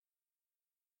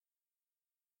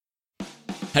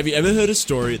Have you ever heard a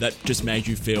story that just made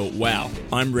you feel, wow,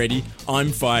 I'm ready,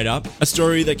 I'm fired up? A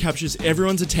story that captures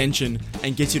everyone's attention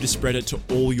and gets you to spread it to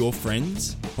all your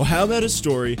friends? Or how about a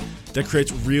story that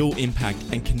creates real impact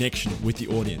and connection with the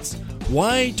audience?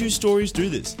 Why do stories do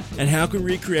this? And how can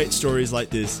we create stories like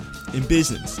this in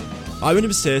business? I've been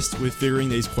obsessed with figuring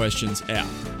these questions out.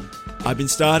 I've been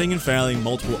starting and failing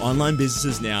multiple online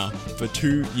businesses now for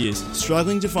 2 years,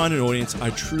 struggling to find an audience I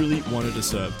truly wanted to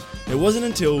serve. It wasn't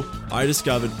until I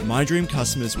discovered my dream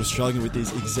customers were struggling with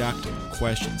these exact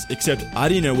questions, except I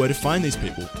didn't know where to find these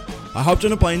people. I hopped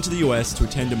on a plane to the US to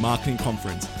attend a marketing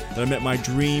conference that I met my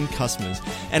dream customers,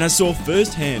 and I saw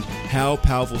firsthand how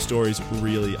powerful stories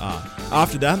really are.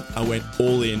 After that, I went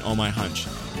all in on my hunch.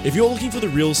 If you're looking for the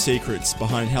real secrets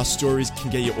behind how stories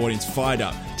can get your audience fired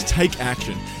up, to take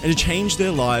action, and to change their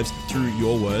lives through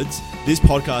your words, this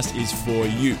podcast is for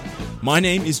you. My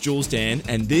name is Jules Dan,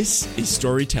 and this is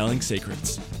Storytelling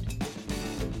Secrets.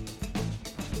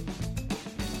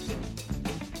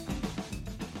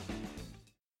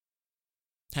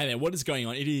 Hey there, what is going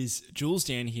on? It is Jules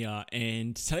Dan here,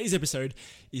 and today's episode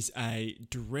is a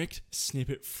direct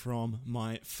snippet from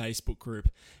my Facebook group.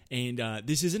 And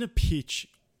this isn't a pitch,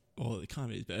 well, it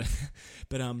kind of is,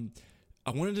 but I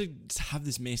wanted to have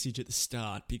this message at the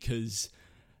start because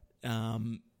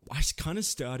I kind of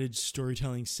started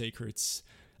Storytelling Secrets,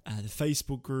 the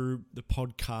Facebook group, the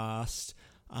podcast,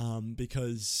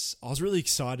 because I was really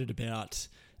excited about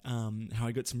how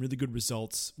I got some really good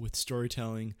results with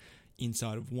storytelling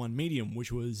inside of one medium,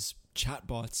 which was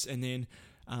chatbots. And then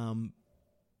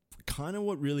kind of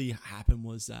what really happened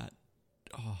was that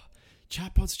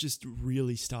chatbots just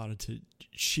really started to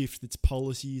shift its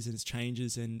policies and its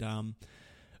changes, and I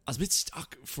was a bit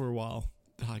stuck for a while.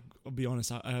 I'll be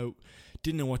honest, I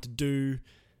didn't know what to do.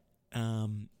 I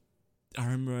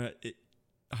remember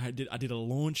I did a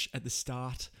launch at the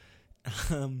start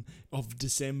of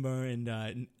December,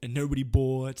 and nobody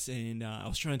bought, and I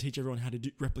was trying to teach everyone how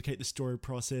to replicate the story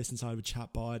process inside of a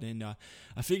chatbot, and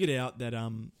I figured out that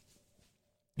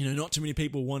not too many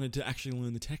people wanted to actually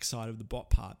learn the tech side of the bot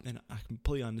part, and I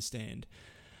completely understand.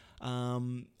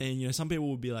 And some people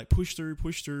would be like, push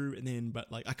through, and then,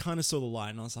 but like, I kind of saw the light,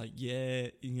 and I was like, yeah,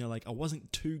 I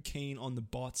wasn't too keen on the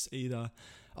bots either.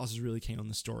 I was just really keen on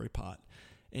the story part.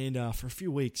 And for a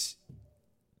few weeks,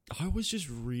 I was just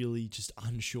really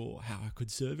unsure how I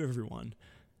could serve everyone.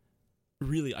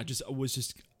 Really, I was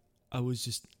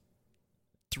just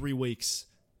 3 weeks,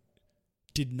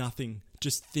 did nothing,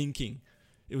 just thinking.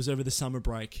 It was over the summer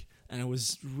break, and I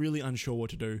was really unsure what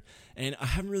to do. And I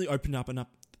haven't really opened up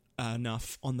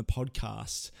enough on the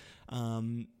podcast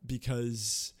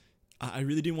because I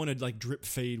really didn't want to drip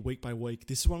feed week by week.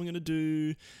 This is what I'm going to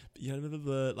do.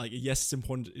 Yes, it's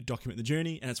important to document the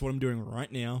journey, and that's what I'm doing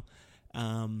right now.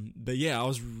 But yeah, I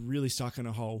was really stuck in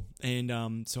a hole,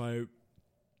 and so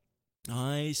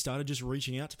I started just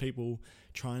reaching out to people,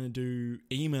 trying to do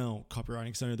email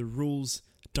copywriting. So the rules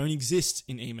don't exist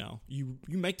in email. You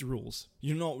make the rules.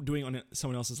 You're not doing it on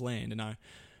someone else's land, and I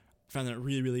found that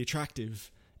really, really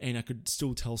attractive. And I could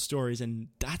still tell stories, and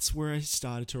that's where I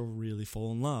started to really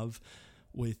fall in love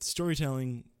with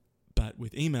storytelling, but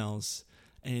with emails.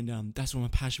 And that's where my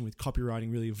passion with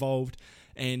copywriting really evolved.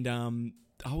 And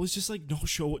I was just not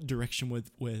sure what direction where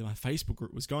my Facebook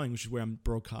group was going, which is where I'm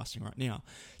broadcasting right now.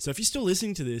 So if you're still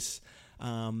listening to this,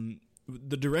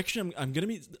 the direction I'm going to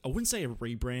be, I wouldn't say a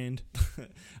rebrand.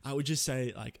 I would just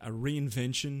say a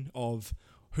reinvention of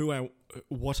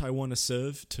what I want to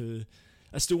serve to.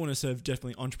 I still want to serve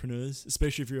definitely entrepreneurs,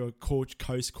 especially if you're a coach,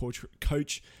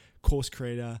 course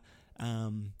creator,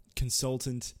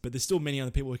 consultant, but there's still many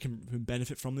other people who can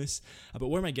benefit from this. But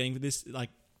where am I getting with this?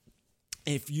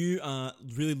 If you are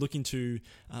really looking to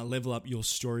level up your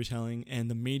storytelling,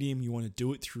 and the medium you want to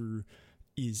do it through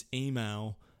is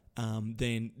email,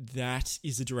 then that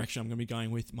is the direction I'm going to be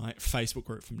going with my Facebook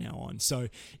group from now on. So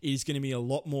it is going to be a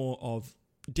lot more of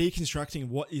deconstructing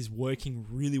what is working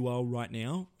really well right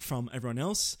now from everyone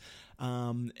else.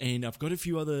 And I've got a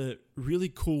few other really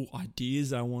cool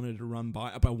ideas that I wanted to run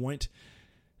by, but I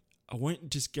won't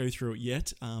just go through it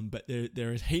yet. But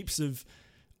there are heaps of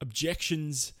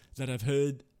objections that I've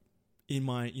heard in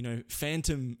my,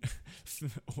 phantom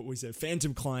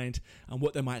client, and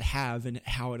what they might have and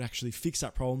how it actually fix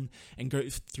that problem and go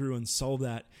through and solve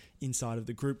that inside of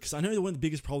the group. Because I know that one of the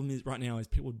biggest problems is right now is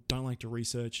people don't like to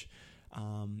research.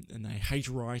 And they hate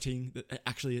writing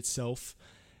actually itself,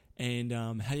 and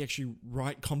how do you actually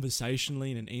write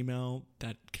conversationally in an email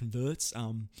that converts.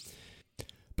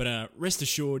 But rest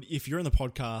assured, if you're on the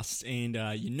podcast and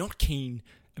you're not keen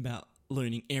about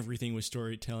learning everything with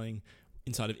storytelling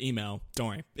inside of email, don't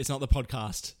worry, it's not the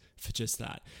podcast for just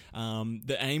that.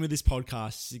 The aim of this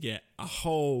podcast is to get a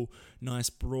whole nice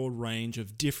broad range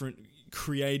of different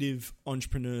creative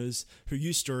entrepreneurs who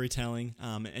use storytelling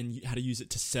and how to use it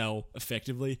to sell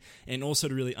effectively, and also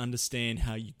to really understand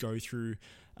how you go through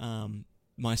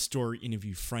my story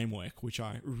interview framework, which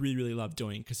I really, really love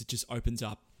doing because it just opens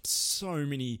up so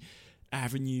many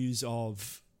avenues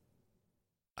of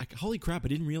like, holy crap, I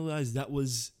didn't realize that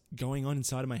was going on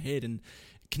inside of my head, and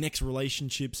connects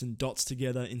relationships and dots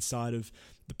together inside of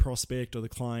the prospect or the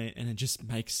client, and it just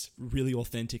makes really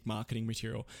authentic marketing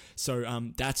material. So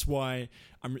that's why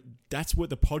that's what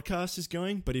the podcast is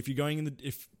going. But if you're going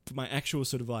if my actual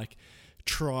sort of like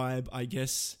tribe, I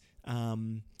guess,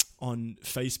 on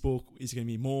Facebook is going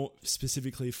to be more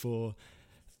specifically for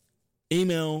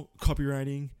email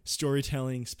copywriting,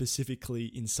 storytelling specifically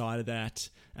inside of that,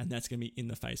 and that's going to be in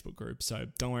the Facebook group. So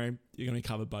don't worry, you're going to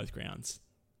cover both grounds.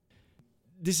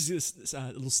 This is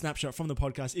a little snapshot from the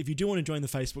podcast. If you do want to join the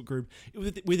Facebook group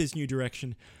with this new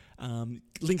direction,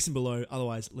 links in below.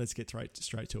 Otherwise, let's get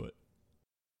straight to it.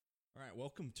 All right,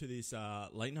 welcome to this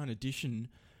late night edition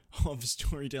of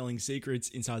Storytelling Secrets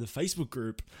inside the Facebook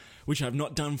group, which I've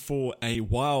not done for a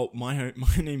while. My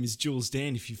name is Jules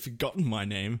Dan, if you've forgotten my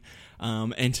name.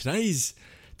 And today's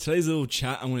little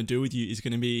chat I want to do with you is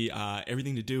going to be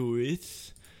everything to do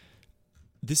with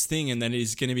this thing, and that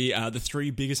is going to be the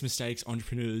 3 biggest mistakes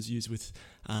entrepreneurs use with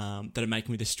that are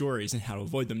making with their stories and how to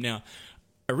avoid them. Now,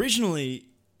 originally,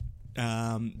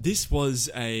 this was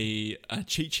a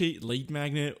cheat sheet, lead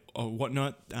magnet, or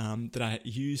whatnot that I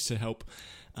used to help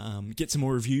get some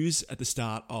more reviews at the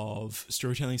start of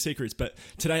Storytelling Secrets. But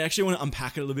today I actually want to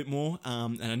unpack it a little bit more,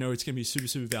 and I know it's going to be super,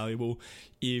 super valuable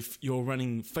if you're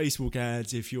running Facebook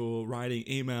ads, if you're writing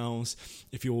emails,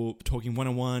 if you're talking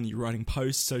one-on-one, you're writing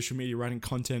posts, social media, writing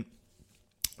content.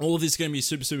 All of this is going to be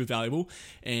super, super valuable.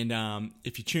 And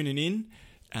if you're tuning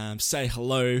in, say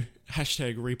hello,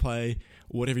 hashtag replay,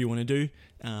 whatever you want to do.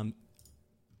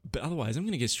 But otherwise, I'm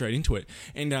going to get straight into it.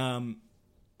 And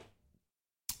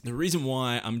the reason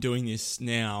why I'm doing this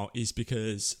now is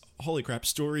because, holy crap,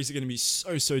 stories are going to be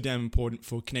so damn important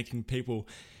for connecting people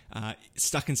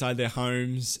stuck inside their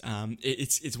homes.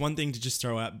 It's one thing to just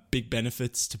throw out big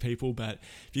benefits to people, but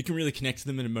if you can really connect to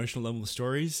them at an emotional level with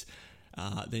stories,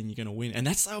 then you're going to win. And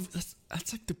that's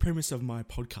like the premise of my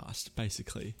podcast,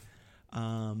 basically.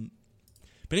 But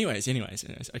anyways,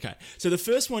 okay. So the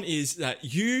first one is that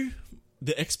you,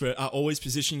 the expert, are always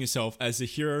positioning yourself as the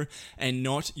hero and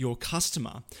not your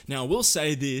customer. Now, I will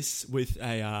say this with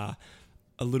a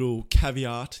little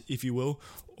caveat, if you will,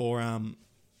 or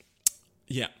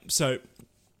So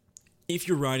if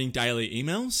you're writing daily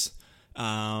emails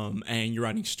and you're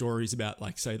writing stories about,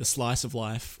 like, say, the slice of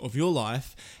life of your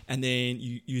life, and then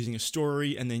you using a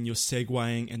story, and then you're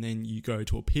segueing, and then you go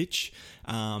to a pitch,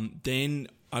 then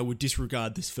I would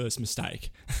disregard this first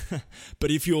mistake.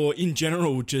 But if you're in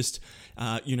general just,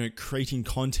 creating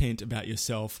content about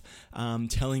yourself,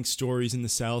 telling stories in the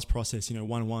sales process,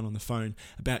 one-on-one on the phone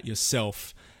about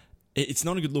yourself, it's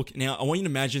not a good look. Now, I want you to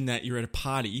imagine that you're at a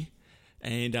party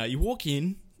and you walk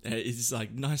in, it's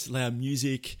like nice loud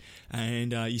music,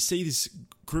 and you see this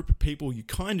group of people you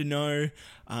kind of know,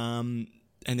 and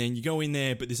then you go in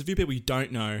there, but there's a few people you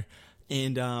don't know.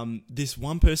 And this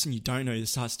one person you don't know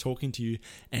starts talking to you,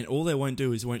 and all they won't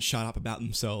do is won't shut up about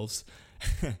themselves.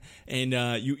 And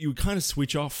you would kind of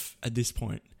switch off at this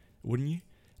point, wouldn't you?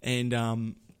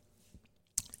 And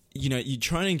you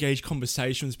try and engage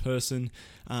conversation with this person.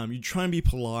 You try and be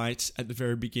polite at the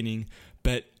very beginning,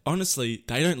 but honestly,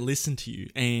 they don't listen to you,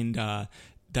 and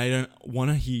they don't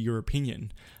want to hear your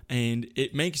opinion. And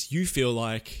it makes you feel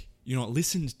like you're not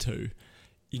listened to.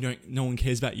 No one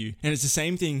cares about you. And it's the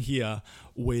same thing here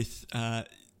with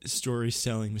story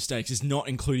selling mistakes. It's not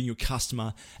including your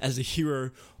customer as a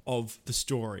hero of the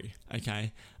story,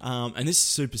 okay? And this is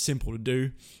super simple to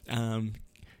do.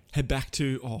 Head back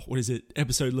to,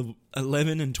 episode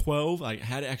 11 and 12, like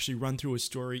how to actually run through a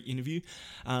story interview.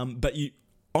 But you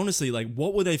honestly, like,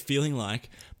 what were they feeling like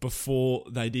before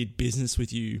they did business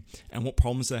with you, and what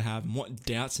problems they have, and what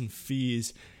doubts and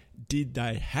fears did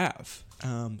they have?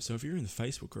 So if you're in the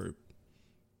Facebook group,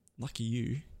 lucky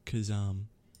you, because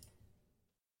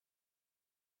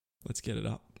let's get it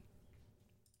up.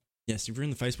 Yes, if you're in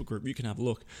the Facebook group, you can have a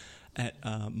look at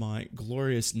my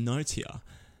glorious notes here.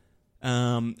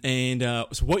 So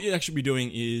what you'd actually be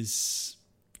doing is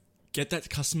get that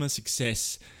customer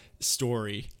success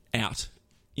story out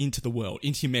into the world,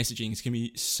 into your messaging. It's going to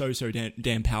be so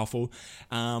damn powerful.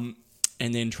 And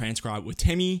then transcribe with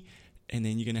Temi, and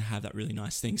then you're going to have that really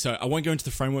nice thing. So I won't go into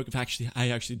the framework of how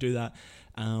you actually do that.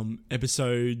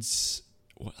 Episodes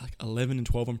like 11 and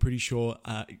 12, I'm pretty sure,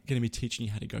 going to be teaching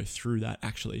you how to go through that,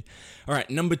 actually. All right,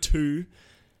 number 2,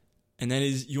 and that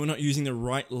is you're not using the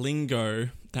right lingo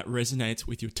that resonates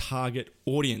with your target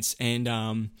audience. And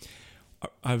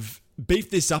I've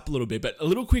beefed this up a little bit, but a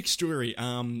little quick story.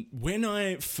 When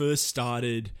I first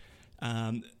started,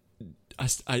 I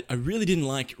really didn't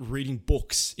like reading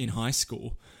books in high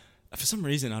school. For some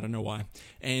reason, I don't know why.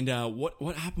 And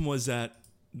what happened was that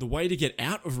the way to get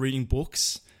out of reading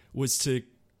books was to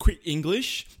quit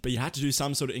English, but you had to do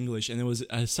some sort of English. And there was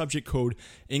a subject called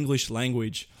English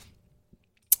language.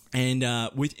 And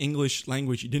with English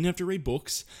language, you didn't have to read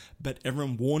books, but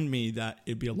everyone warned me that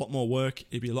it'd be a lot more work,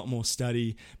 it'd be a lot more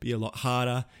study, be a lot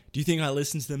harder. Do you think I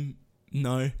listened to them?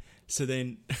 No. So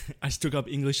then I took up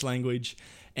English language,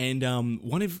 and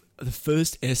one of the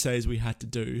first essays we had to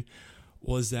do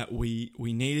was that we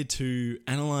needed to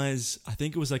analyze, I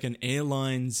think it was like an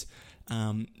airline's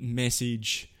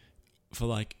message for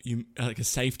like a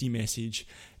safety message.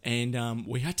 And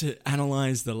we had to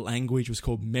analyze the language. It was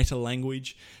called meta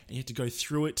language, and you had to go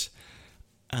through it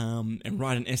and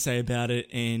write an essay about it.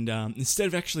 And instead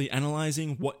of actually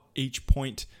analyzing what each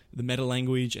point, the meta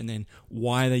language, and then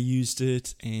why they used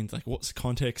it, and like what's the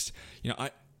context,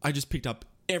 I just picked up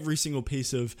every single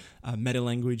piece of meta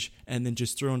language and then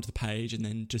just threw onto the page, and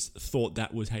then just thought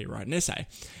that was how you write an essay.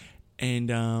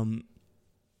 And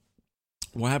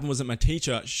what happened was that my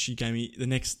teacher, she gave me the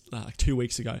next 2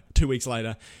 weeks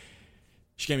later,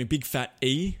 she gave me a big fat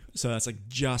E. So that's like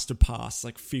just a pass,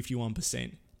 like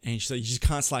 51%. And she said, you just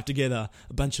can't slap together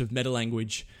a bunch of meta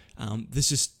language.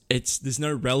 There's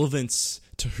no relevance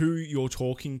to who you're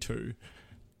talking to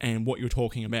and what you're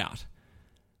talking about.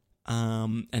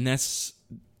 And that's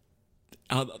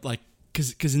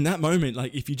because in that moment,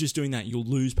 like if you're just doing that, you'll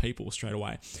lose people straight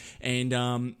away.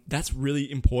 And that's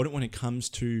really important when it comes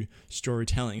to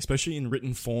storytelling, especially in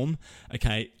written form.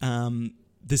 Okay,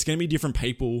 there's going to be different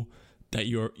people that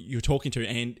you're talking to,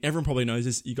 and everyone probably knows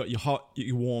this. You got your hot,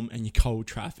 your warm, and your cold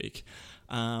traffic.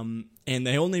 And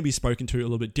they all need to be spoken to a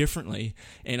little bit differently.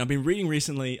 And I've been reading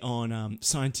recently on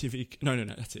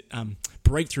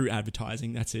Breakthrough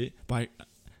Advertising, that's it, by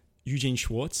Eugene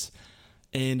Schwartz.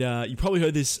 And you probably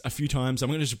heard this a few times. I'm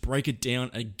going to just break it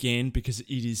down again because it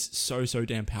is so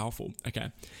damn powerful.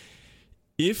 Okay.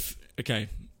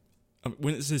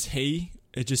 When it says he,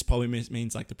 it just probably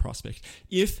means like the prospect.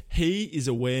 If he is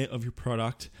aware of your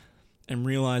product and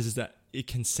realizes that it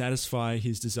can satisfy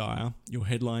his desire, your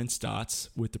headline starts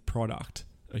with the product.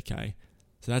 Okay.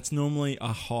 So that's normally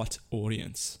a hot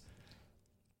audience.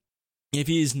 If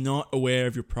he is not aware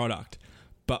of your product,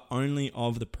 but only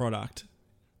of the product,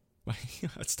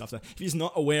 that's tough. If he's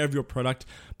not aware of your product,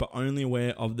 but only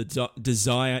aware of the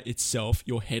desire itself,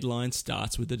 your headline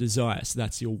starts with the desire. So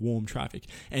that's your warm traffic.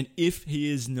 And if he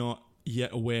is not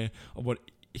yet aware of what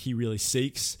he really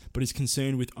seeks, but is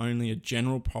concerned with only a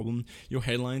general problem, your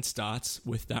headline starts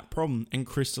with that problem and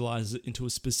crystallizes it into a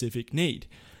specific need.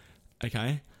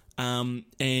 Okay?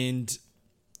 And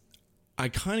I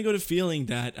kind of got a feeling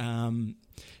that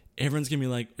everyone's going to be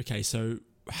like, okay, so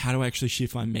how do I actually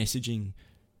shift my messaging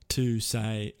to,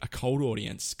 say, a cold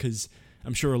audience? Because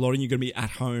I'm sure a lot of you are going to be at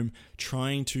home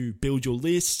trying to build your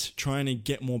list, trying to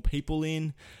get more people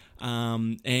in.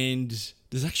 And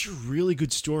there's actually a really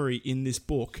good story in this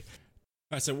book.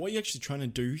 All right, so what you're actually trying to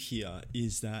do here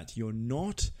is that you're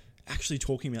not actually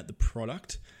talking about the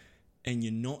product and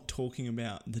you're not talking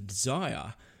about the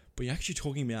desire, but you're actually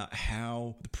talking about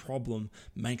how the problem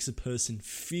makes a person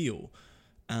feel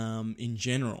in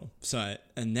general. So,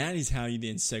 and that is how you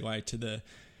then segue to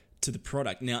the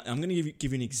product. Now, I'm going to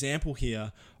give you an example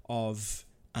here of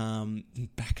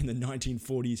back in the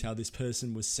 1940s, how this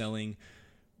person was selling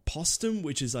Postum,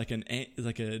 which is like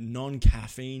a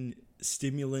non-caffeine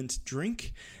stimulant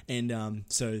drink. And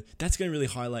so that's going to really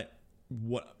highlight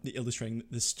illustrating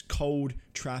this cold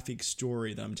traffic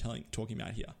story that I'm talking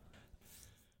about here.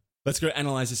 Let's go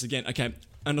analyze this again. Okay,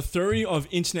 an authority of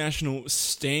international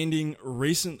standing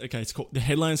the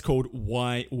headline is called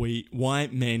Why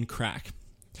Men Crack.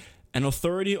 An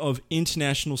authority of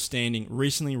international standing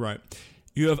recently wrote,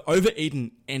 "You have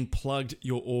overeaten and plugged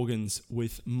your organs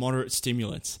with moderate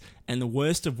stimulants, and the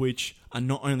worst of which are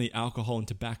not only alcohol and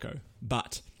tobacco,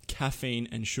 but caffeine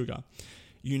and sugar.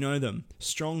 You know them: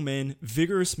 strong men,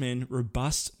 vigorous men,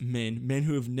 robust men, men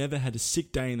who have never had a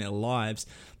sick day in their lives.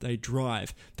 They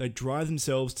drive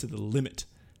themselves to the limit.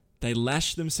 They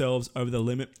lash themselves over the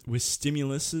limit with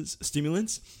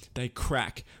stimulants. They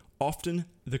crack, often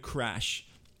the crash.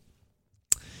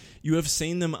 You have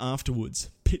seen them afterwards,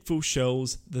 pitfall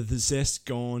shells, the zest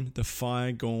gone, the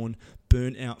fire gone,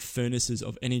 burnt out furnaces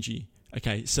of energy."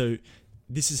 Okay, so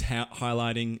this is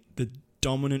highlighting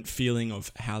dominant feeling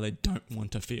of how they don't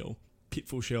want to feel.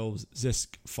 Pitfall Shelves,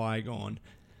 Zesk Figon.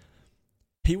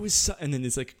 And then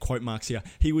there's like quote marks here.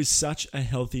 He was such a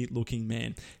healthy looking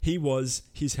man.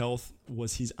 His health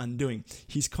was his undoing.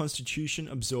 His constitution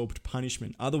absorbed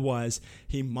punishment. Otherwise,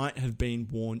 he might have been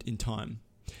warned in time.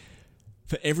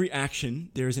 For every action,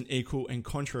 there is an equal and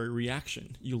contrary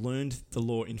reaction. You learned the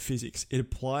law in physics. It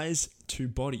applies to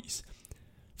bodies.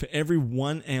 For every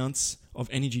 1 ounce of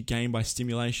energy gained by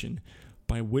stimulation,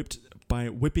 by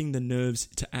whipping the nerves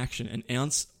to action, an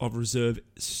ounce of reserve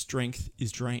strength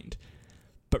is drained.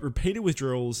 But repeated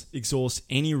withdrawals exhaust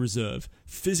any reserve.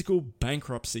 Physical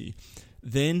bankruptcy.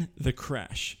 Then the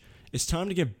crash. It's time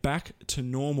to get back to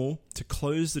normal, to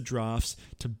close the drafts,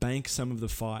 to bank some of the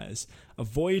fires.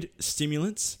 Avoid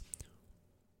stimulants.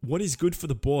 What is good for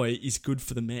the boy is good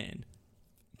for the man.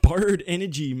 Borrowed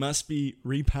energy must be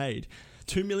repaid.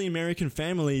 2 million American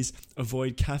families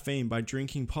avoid caffeine by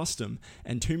drinking Postum,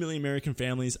 and 2 million American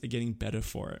families are getting better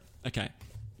for it. Okay.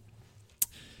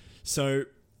 So,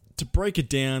 to break it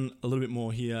down a little bit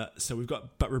more here, so we've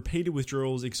got, but repeated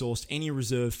withdrawals exhaust any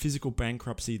reserve, physical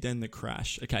bankruptcy, then the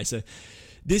crash. Okay, so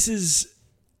this is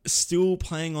still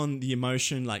playing on the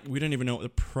emotion, like we don't even know what the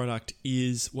product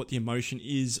is, what the emotion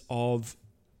is of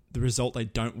the result they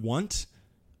don't want,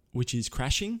 which is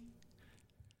crashing.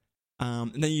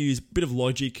 And then you use a bit of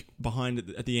logic behind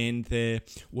it at the end there.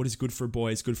 What is good for a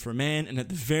boy is good for a man. And at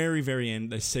the very, very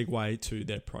end, they segue to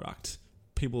their product.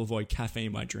 People avoid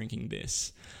caffeine by drinking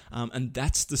this. And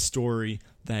that's the story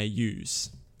they use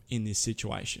in this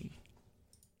situation.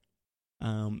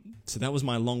 So that was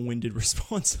my long-winded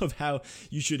response of how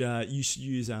you should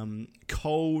use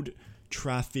cold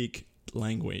traffic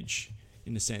language,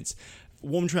 in a sense.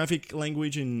 Warm traffic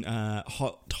language and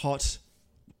hot.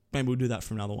 Maybe we'll do that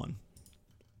for another one.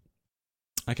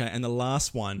 Okay, and the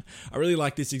last one. I really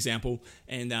like this example,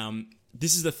 and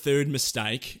this is the third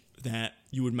mistake that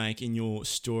you would make in your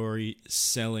story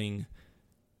selling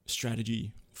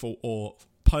strategy or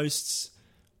posts,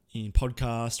 in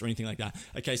podcasts, or anything like that.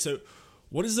 Okay, so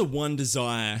what is the one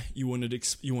desire you want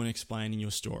to explain in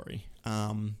your story?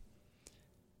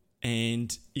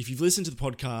 And if you've listened to the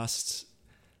podcast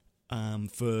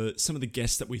for some of the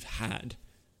guests that we've had,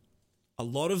 a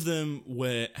lot of them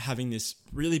were having this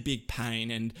really big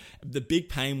pain, and the big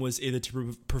pain was either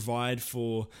to provide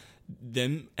for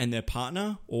them and their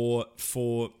partner or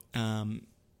for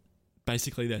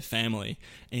basically their family.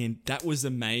 And that was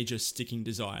the major sticking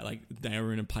desire. Like, they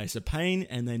were in a place of pain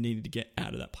and they needed to get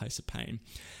out of that place of pain.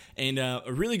 And a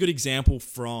really good example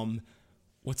from,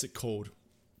 what's it called?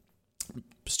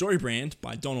 Story Brand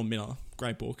by Donald Miller,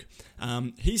 great book.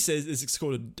 He says it's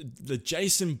called the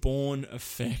Jason Bourne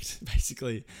effect,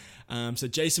 basically. So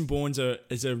Jason Bourne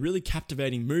is a really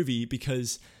captivating movie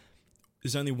because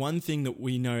there's only one thing that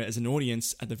we know as an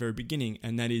audience at the very beginning,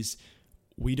 and that is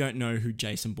we don't know who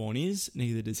Jason Bourne is,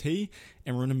 neither does he,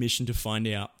 and we're on a mission to find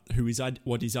out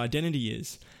what his identity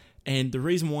is. And the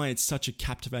reason why it's such a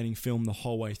captivating film the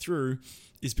whole way through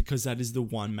is because that is the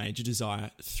one major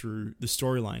desire through the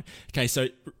storyline. Okay, so,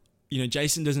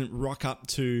 Jason doesn't rock up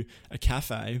to a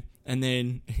cafe and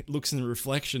then looks in the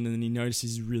reflection and then he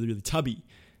notices he's really, really tubby.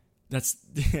 And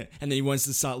then he wants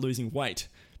to start losing weight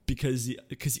because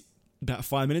about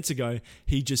 5 minutes ago,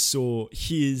 he just saw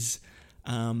his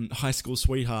high school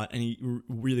sweetheart and he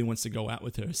really wants to go out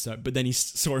with her. But then he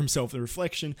saw himself in the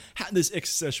reflection, had this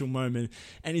existential moment,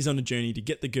 and he's on a journey to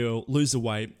get the girl, lose the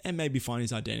weight, and maybe find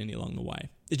his identity along the way.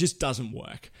 It just doesn't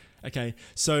work. Okay,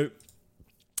 so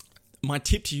my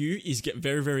tip to you is get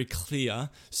very, very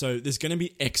clear. So there's going to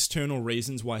be external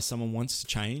reasons why someone wants to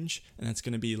change, and that's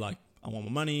going to be like, I want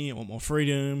more money, I want more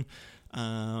freedom,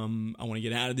 I want to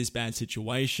get out of this bad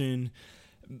situation.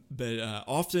 But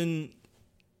often,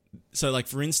 so like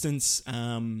for instance,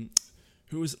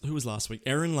 who was last week?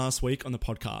 Erin last week on the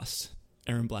podcast,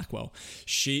 Erin Blackwell.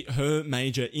 Her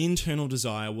major internal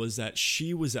desire was that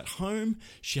she was at home.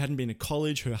 She hadn't been to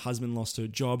college. Her husband lost her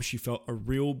job. She felt a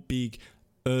real big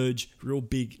urge, real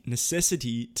big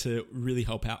necessity to really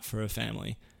help out for her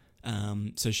family.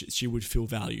 So she would feel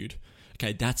valued.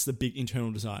 Okay, that's the big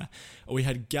internal desire. We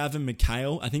had Gavin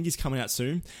McHale. I think he's coming out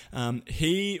soon.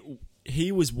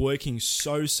 He was working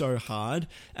so hard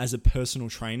as a personal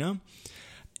trainer,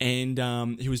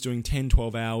 and he was doing 10,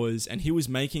 12 hours, and he was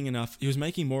making enough. He was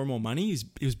making more and more money.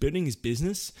 He was building his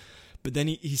business, but then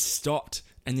he stopped,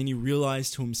 and then he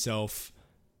realized to himself,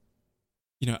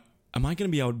 am I going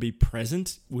to be able to be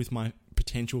present with my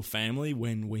potential family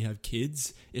when we have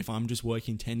kids if I'm just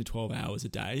working 10 to 12 hours a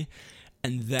day?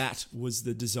 And that was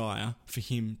the desire for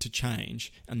him to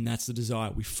change. And that's the desire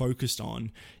we focused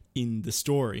on in the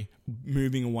story,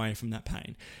 moving away from that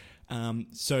pain.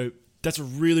 So that's a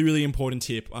really, really important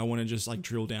tip. I want to just like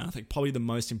drill down. I think probably the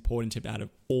most important tip out of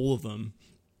all of them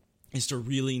is to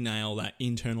really nail that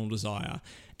internal desire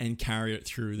and carry it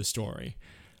through the story.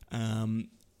 And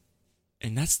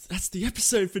that's the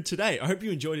episode for today. I hope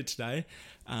you enjoyed it today.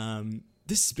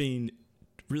 This has been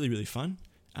really, really fun.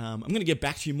 I'm going to get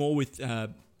back to you more with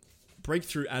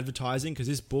breakthrough advertising, because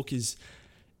this book it's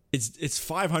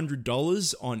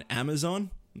 $500 on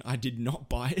Amazon. I did not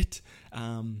buy it.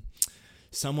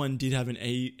 Someone did have an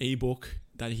ebook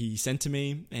that he sent to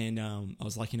me, and I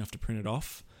was lucky enough to print it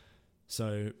off.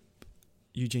 So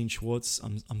Eugene Schwartz,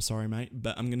 I'm sorry, mate,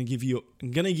 but I'm gonna give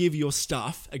your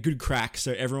stuff a good crack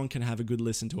so everyone can have a good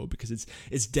listen to it, because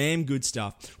it's damn good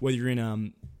stuff. Whether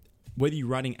you're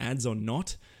writing ads or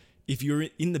not, if you're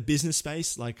in the business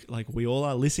space like we all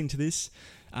are listening to this,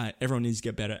 everyone needs to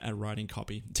get better at writing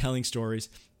copy, telling stories.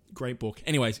 Great book.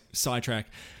 Anyways, sidetrack.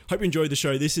 Hope you enjoyed the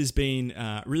show. This has been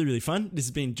really, really fun. This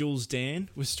has been Jules Dan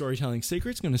with Storytelling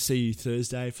Secrets. Going to see you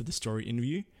Thursday for the story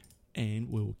interview, and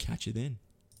we'll catch you then.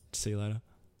 See you later.